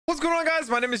What's going on, guys?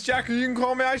 My name is Jack, or you can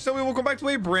call me iShinobi. Welcome back to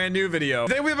a brand new video.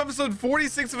 Today we have episode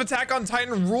 46 of Attack on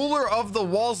Titan, Ruler of the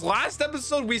Walls. Last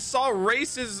episode we saw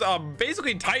Reiss's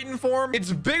basically Titan form.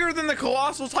 It's bigger than the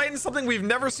Colossal Titan, something we've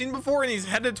never seen before, and he's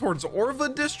headed towards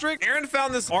Orvud District. Eren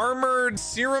found this armored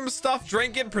serum stuff,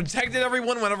 drank it, protected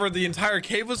everyone whenever the entire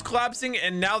cave was collapsing,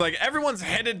 and now like everyone's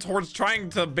headed towards trying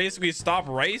to basically stop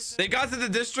Reiss. They got to the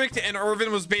district and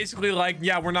Erwin was basically like,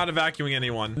 yeah, we're not evacuating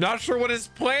anyone. Not sure what his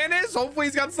plan is. Hopefully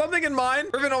he's got something in mind.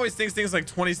 Erwin always thinks things like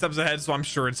 20 steps ahead, so I'm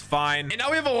sure it's fine. And now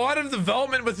we have a lot of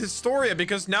development with Historia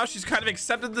because now she's kind of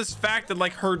accepted this fact that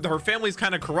like her family's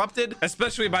kind of corrupted,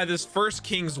 especially by this first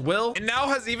king's will, and now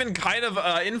has even kind of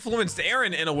influenced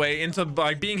Eren in a way into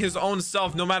like being his own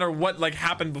self no matter what like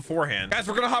happened beforehand. Guys,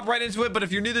 we're gonna hop right into it, but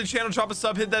if you're new to the channel, drop a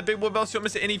sub, hit that big blue bell so you don't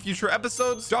miss any future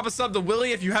episodes. Drop a sub to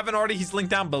Willie if you haven't already. He's linked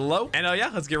down below. And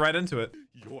yeah, let's get right into it.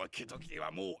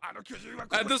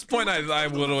 At this point, I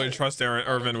literally trust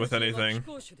Erwin with anything.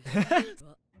 I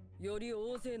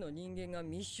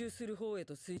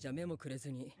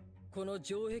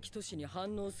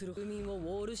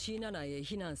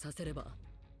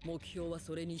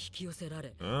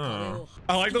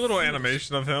like the little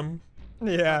animation of him.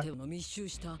 Yeah.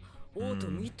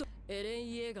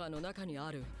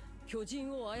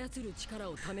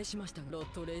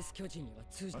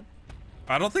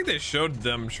 I don't think they showed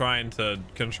them trying to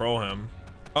control him.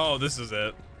 Oh, this is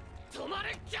it.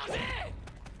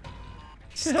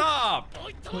 Stop!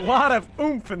 A lot of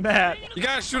oomph in that. You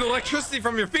gotta shoot electricity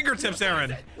from your fingertips,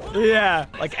 Eren. Yeah,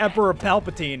 like Emperor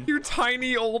Palpatine. You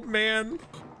tiny old man.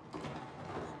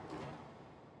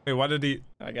 Wait, why did he?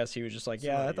 I guess he was just like,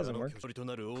 yeah, that doesn't work. That's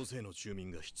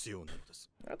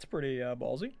pretty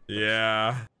ballsy.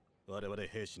 Yeah.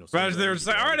 Imagine they were just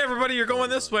like, all right, everybody, you're going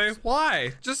this way.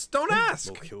 Why? Just don't ask.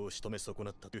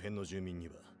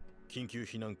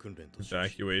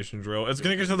 Evacuation drill. It's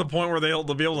gonna get to the point where they'll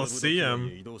be able to see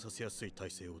him.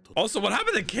 Also, what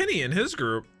happened to Kenny and his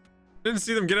group? Didn't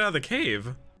see them get out of the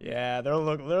cave. Yeah, they're a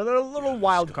little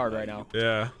wild card right now.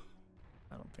 Yeah.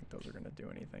 I don't think those are gonna do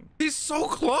anything. He's so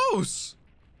close.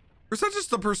 Or is that just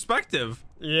the perspective?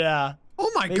 Yeah.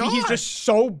 Oh my god. Maybe he's just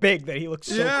so big that he looks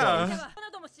so close.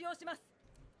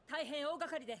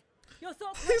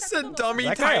 He said dummy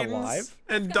titans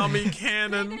and dummy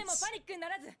cannons.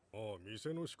 Oh, he's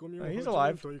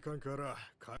alive.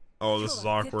 Oh, this is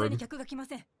awkward.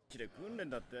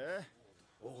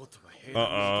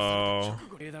 Uh-oh.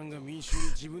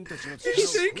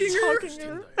 He's shaking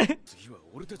her.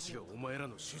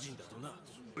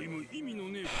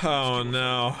 Oh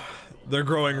no. They're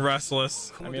growing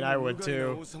restless. I mean, I would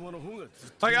too.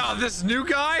 Like, oh, this new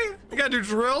guy? You gotta do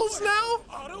drills now?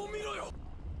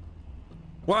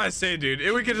 What I say, dude,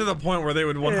 it would get to the point where they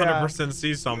would 100%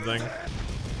 see something.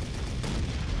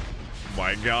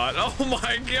 My god. Oh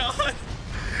my god.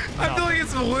 I feel like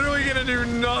it's literally gonna do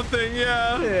nothing.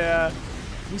 Yeah. Yeah.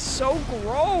 He's so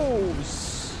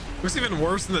gross. Looks even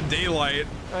worse in the daylight.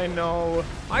 I know.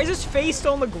 Why is his face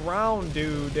still on the ground,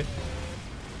 dude?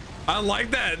 I like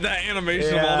that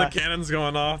animation of all the cannons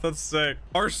going off. That's sick.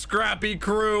 Our scrappy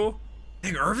crew.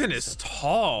 Dang, Erwin is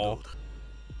tall.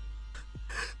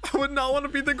 I would not want to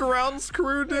be the grounds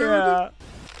crew, dude. Yeah.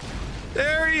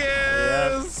 There he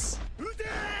is. Yep.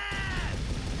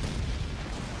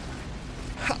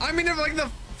 I mean, if like the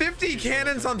 50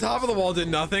 cannons on top of the wall did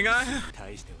nothing,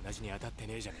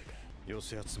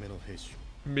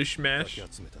 mishmash.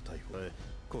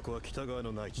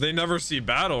 They never see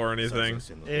battle or anything.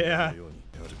 Yeah.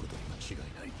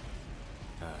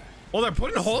 Well, they're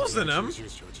putting holes in him.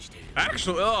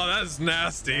 Actually, oh, that's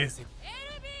nasty.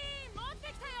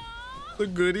 The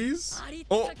goodies.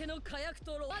 Oh.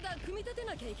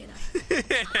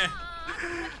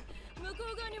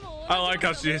 I like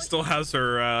how she still has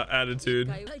her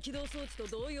attitude.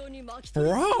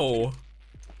 Bro.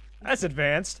 That's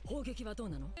advanced. This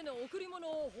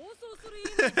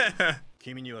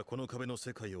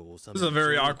is a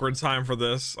very awkward time for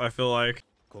this, I feel like.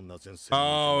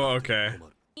 Oh, okay.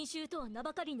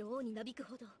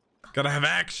 Gotta have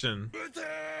action.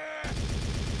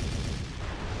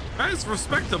 That's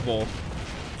respectable.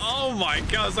 Oh my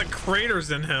god, it's like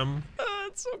craters in him.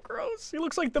 That's so gross. He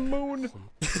looks like the moon.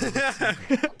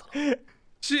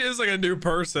 She is like a new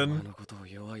person.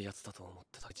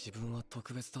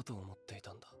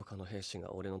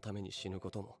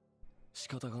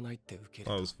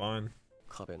 That was fine.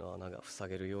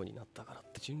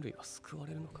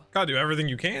 Gotta do everything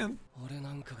you can.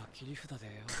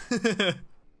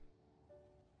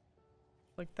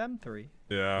 like them three.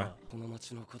 Yeah. Can't believe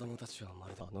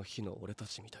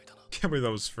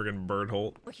that was friggin'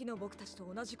 Berthold.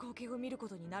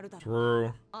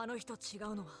 True.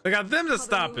 They got them to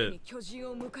stop it.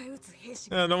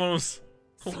 Yeah, no one was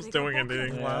doing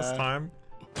anything last time.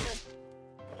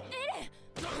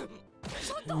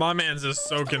 My man's just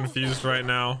so confused right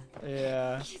now.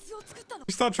 Yeah.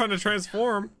 He's not trying to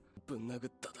transform.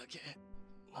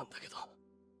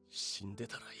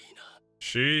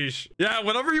 Sheesh. Yeah,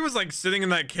 whenever he was like sitting in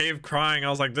that cave crying, I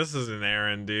was like, this isn't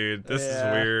Eren, dude. This is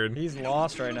weird. He's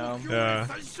lost right now. Yeah.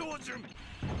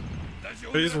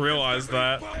 He's realized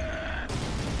that.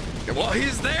 Well,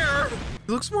 he's there.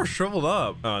 He looks more shriveled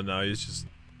up. Oh no, he's just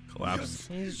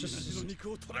collapsed. He's just...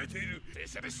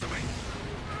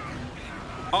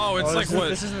 Oh, it's like what?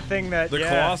 This is the thing that the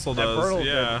Colossal does.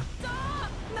 Yeah. Did.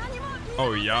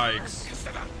 Oh, yikes.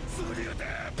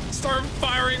 Start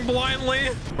firing blindly.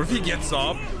 What if he gets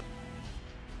up?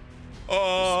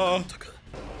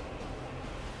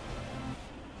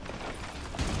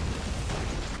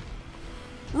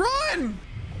 Run!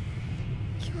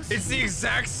 It's the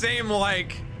exact same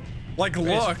like look.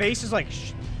 His face is like...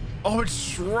 Oh, it's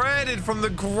shredded from the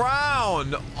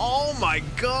ground. Oh my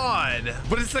god.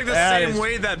 But it's like the same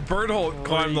way that Berthold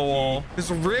climbed the wall.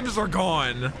 His ribs are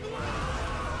gone.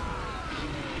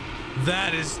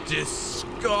 That is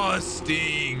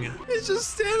disgusting. He's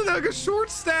just standing there like a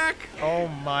short stack. Oh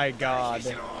my god.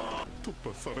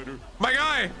 My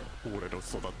guy.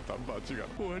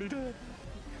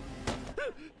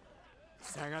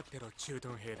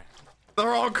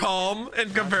 They're all calm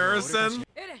in comparison.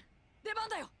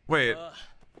 Wait,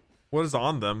 what is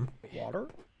on them? Water?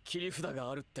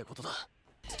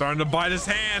 Starting to bite his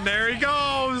hand. There he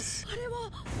goes.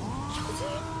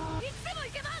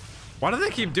 Why do they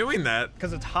keep doing that?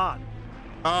 Because it's hot.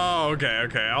 Oh, okay,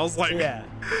 okay. I was like, yeah.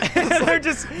 they're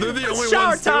the only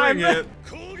ones doing it.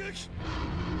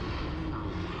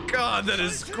 God, that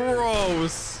is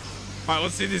gross. All right,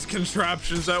 let's see these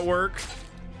contraptions at work.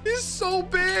 He's so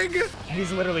big.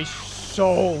 He's literally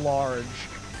so large.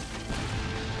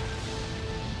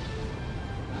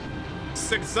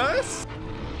 Success?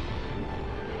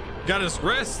 Got his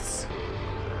wrists.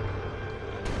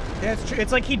 Yeah, it's true.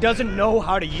 It's like he doesn't know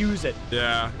how to use it.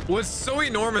 Yeah. Well, it's so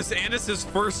enormous, and it's his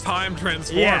first time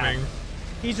transforming. Yeah.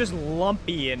 He's just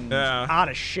lumpy and out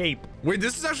of shape. Wait,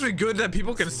 this is actually good that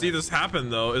people can see this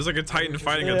happen, though. It's like a Titan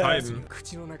fighting a Titan.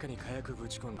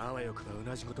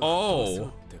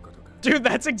 Oh. Dude,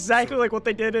 that's exactly like what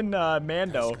they did in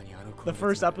Mando, the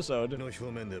first episode.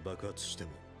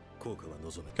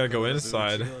 Gotta go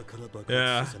inside.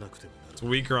 Yeah. It's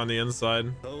weaker on the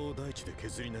inside.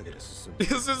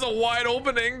 This is a wide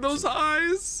opening. Those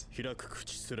eyes.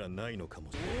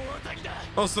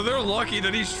 Oh, so they're lucky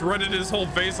that he shredded his whole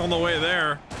face on the way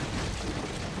there.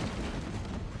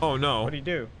 Oh no. What did he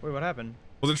do? Wait, what happened?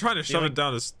 Well, they're trying to shove it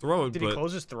down his throat. Did he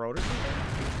close his throat or something?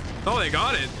 Oh, they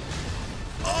got it.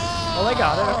 Oh, they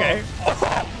got it. Okay.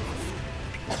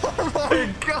 Oh my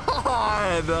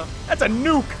god! That's a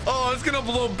nuke! Oh, it's gonna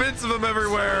blow bits of him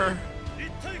everywhere.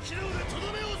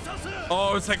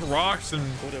 Oh, it's like rocks and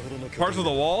parts of the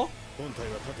wall?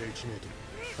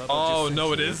 Oh,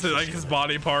 no, it is like his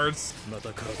body parts.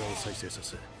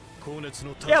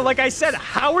 Yeah, like I said,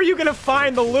 how are you gonna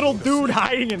find the little dude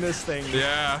hiding in this thing?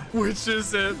 Yeah, which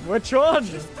is it? Which one?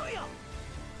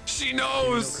 She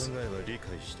knows.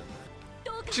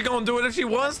 She gonna do it if she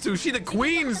wants to. She the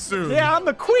queen soon. Yeah, I'm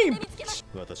the queen.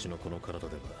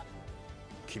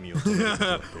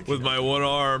 With my one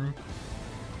arm.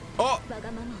 Oh,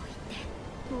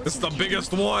 it's the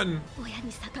biggest one.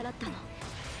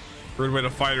 Weird way to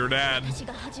fight her dad.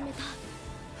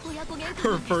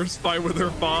 Her first fight with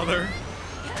her father.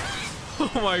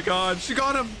 Oh my god, she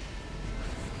got him.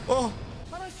 Oh.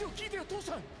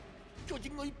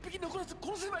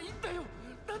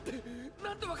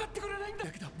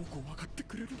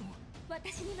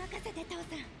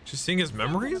 She's seeing his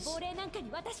memories?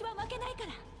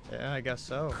 Yeah, I guess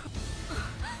so.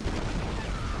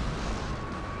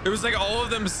 It was like all of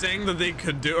them saying that they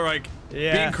could do, or like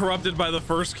being corrupted by the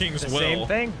first king's will. Same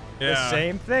thing. Yeah. The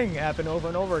same thing happened over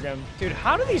and over again. Dude,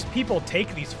 how do these people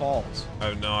take these falls? I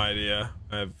have no idea.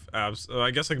 I have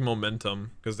I guess like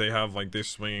momentum, because they have like they're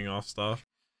swinging off stuff.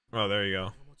 Oh, there you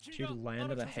go. Did you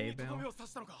land at a hay bale?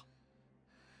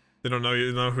 They don't know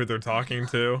you know who they're talking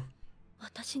to.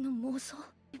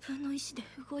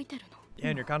 Yeah,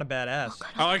 and you're kind of badass.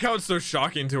 I like how it's so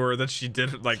shocking to her that she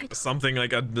did like something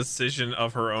like a decision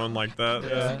of her own like that.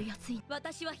 Yeah.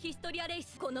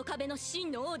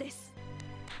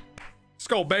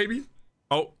 Skull baby.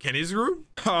 Oh, Kenny's group?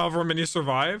 However many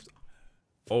survived.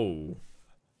 Oh.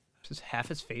 Is half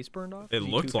his face burned off? It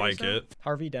looked like it.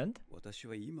 Harvey Dent?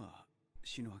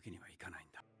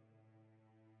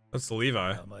 That's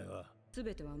Levi.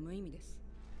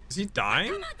 Is he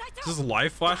dying? Is his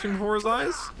life flashing before his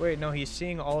eyes? Wait, no, he's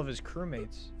seeing all of his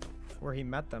crewmates where he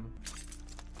met them.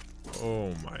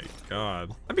 Oh my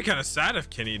god. I'd be kind of sad if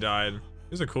Kenny died.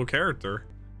 He's a cool character.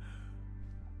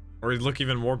 Or he'd look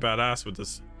even more badass with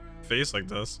this face like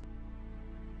this.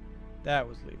 That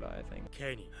was Levi, I think.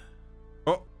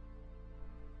 Oh.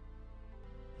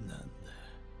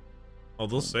 Oh,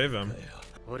 they'll save him.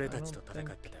 All of them?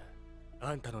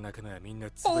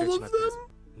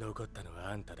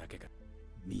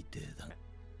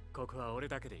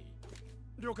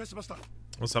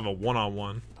 Let's have a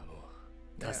one-on-one.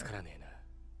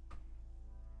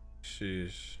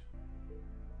 Sheesh.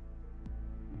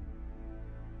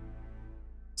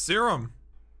 Serum.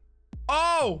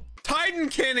 Oh, Titan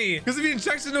Kenny. Because if he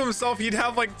injects into himself, he'd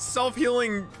have like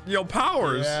self-healing,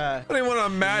 powers. Yeah. I don't even want to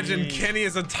imagine Kenny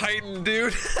as a Titan,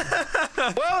 dude.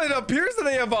 Well, it appears that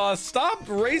they have stopped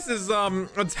Reiss's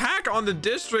attack on the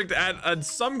district at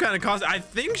some kind of cost. I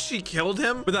think she killed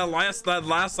him with that last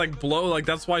like blow. Like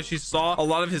that's why she saw a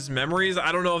lot of his memories.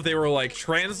 I don't know if they were like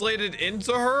translated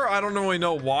into her. I don't really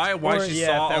know why she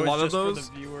saw a lot of those.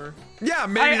 For the viewer. Yeah,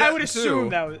 maybe I would assume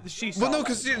that she saw. Well, no,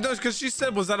 because she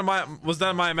said, was that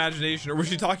in my imagination, or was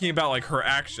she talking about like her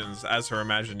actions as her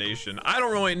imagination? I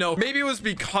don't really know. Maybe it was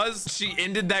because she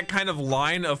ended that kind of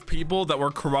line of people that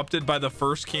were corrupted by the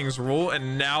first king's rule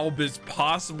and now is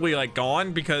possibly like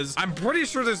gone, because I'm pretty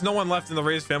sure there's no one left in the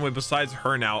Reiss family besides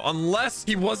her now, unless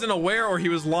he wasn't aware or he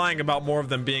was lying about more of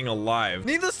them being alive.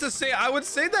 Needless to say, I would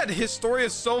say that Historia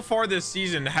so far this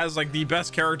season has like the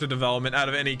best character development out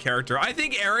of any character. I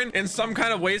think Eren in some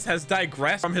kind of ways has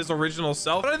digressed from his original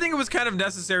self, but I think it was kind of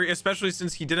necessary, especially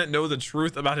since he didn't know the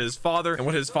truth about his father and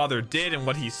what his father did and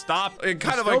what he stopped. It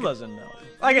kind of still doesn't know.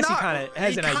 I guess he kind of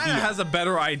has an idea. He kind of has a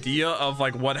better idea of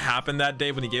like what happened that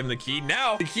day when he gave him the key.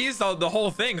 Now the key is the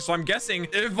whole thing. So I'm guessing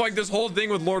if like this whole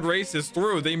thing with Lord Reiss is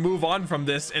through, they move on from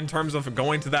this in terms of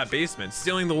going to that basement,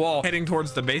 stealing the wall, heading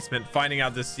towards the basement, finding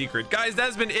out this secret. Guys,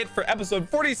 that's been it for episode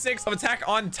 46 of Attack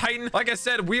on Titan. Like I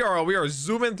said, we are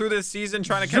zooming through this season,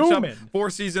 trying to catch up for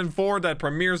season 4 that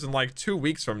premieres in like 2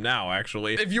 weeks from now,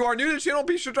 actually. If you are new to the channel,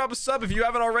 be sure to drop a sub. If you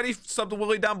haven't already, sub to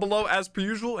Willie down below as per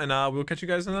usual, and we'll catch you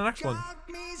guys in the next one.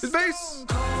 Peace.